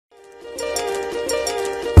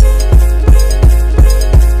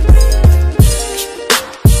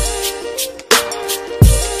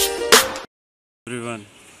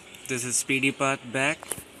this is Speedy Path back.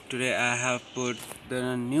 Today I have put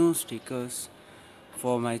the new stickers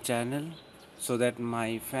for my channel so that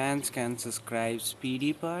my fans can subscribe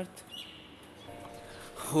Speedy Path.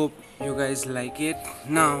 Hope you guys like it.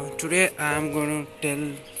 Now today I am going to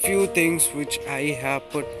tell few things which I have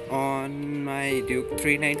put on my Duke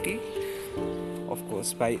 390. Of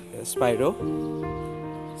course by Spyro.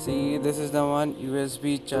 See, this is the one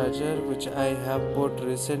USB charger which I have put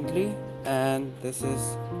recently, and this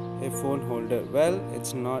is a phone holder. Well,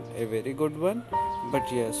 it's not a very good one,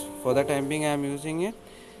 but yes, for the time being I am using it,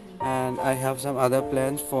 and I have some other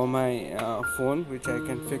plans for my phone which I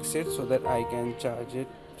can fix it so that I can charge it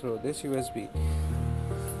through this USB.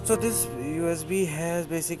 So this USB has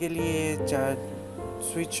basically a charge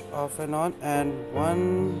switch off and on, and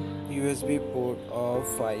one USB port of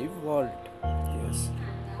 5 volt. Yes.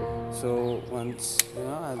 So once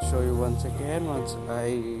I'll show you once again. Once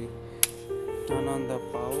I turn on the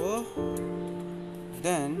power,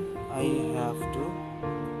 then I have to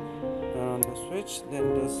turn on the switch.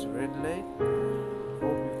 Then this red light,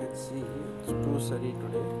 hope you can see, it's too sunny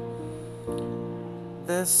today.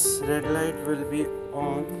 This red light will be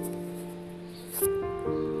on.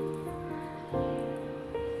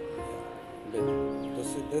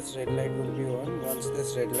 This red light will be on. Once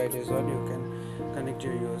this red light is on, you can connect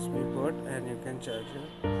your USB port and you can charge your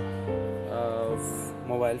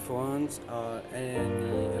mobile phones or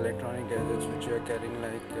any electronic gadgets which you are carrying,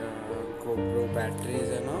 like GoPro batteries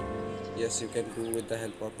and all. Yes, you can do with the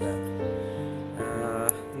help of that.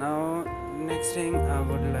 Now next thing I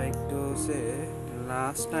would like to say,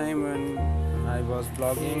 last time when I was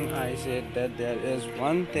vlogging I said that there is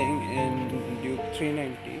one thing in Duke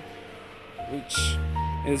 390 which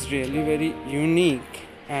is really very unique,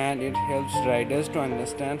 and it helps riders to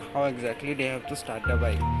understand how exactly they have to start the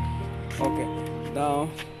bike. Okay, now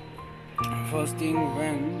first thing,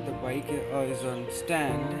 when the bike is on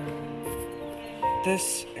stand,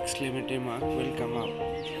 this exclamatory mark will come up.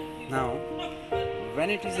 Now when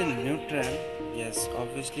it is in neutral, yes,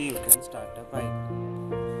 obviously you can start the bike,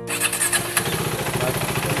 but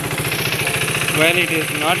when it is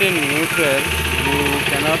not in neutral, you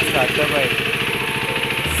cannot start the bike.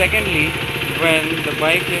 Secondly, when the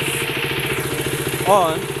bike is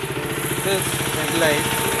on, this headlight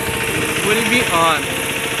will be on.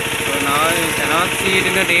 So now you cannot see it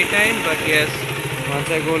in the daytime, but yes, once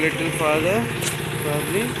I go a little further,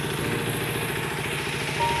 probably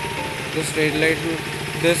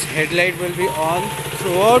this headlight will be on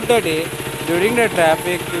throughout the day, during the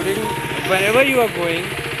traffic, during whenever you are going,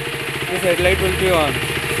 this headlight will be on.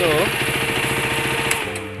 So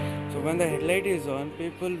when the headlight is on,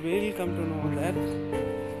 people will come to know that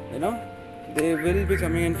they will be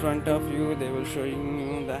coming in front of you, they will showing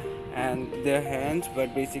you their hands.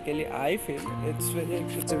 But basically I feel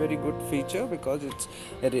it's a very good feature because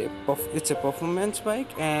it's a performance bike,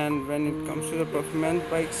 and when it comes to the performance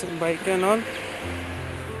bike and all,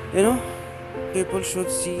 people should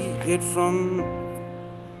see it from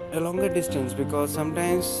a longer distance, because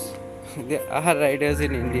sometimes there are riders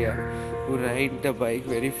in India who ride the bike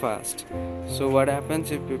very fast. So what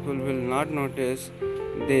happens if people will not notice,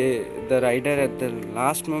 the rider at the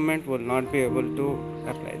last moment will not be able to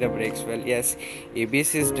apply the brakes well. Yes,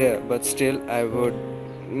 ABS is there, but still I would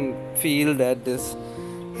feel that this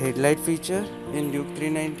headlight feature in Duke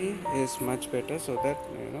 390 is much better, so that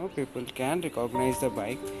people can recognize the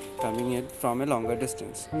bike coming in from a longer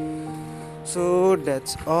distance. So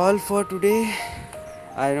that's all for today.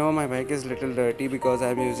 I know my bike is little dirty because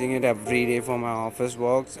I'm using it every day for my office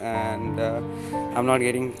walks, and I'm not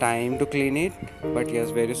getting time to clean it, but yes,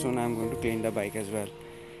 very soon I'm going to clean the bike as well.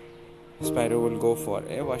 Spyro will go for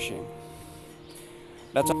a washing.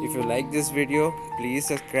 That's all. If you like this video, please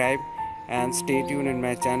subscribe and stay tuned in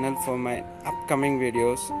my channel for my upcoming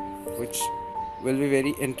videos, which will be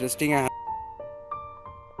very interesting.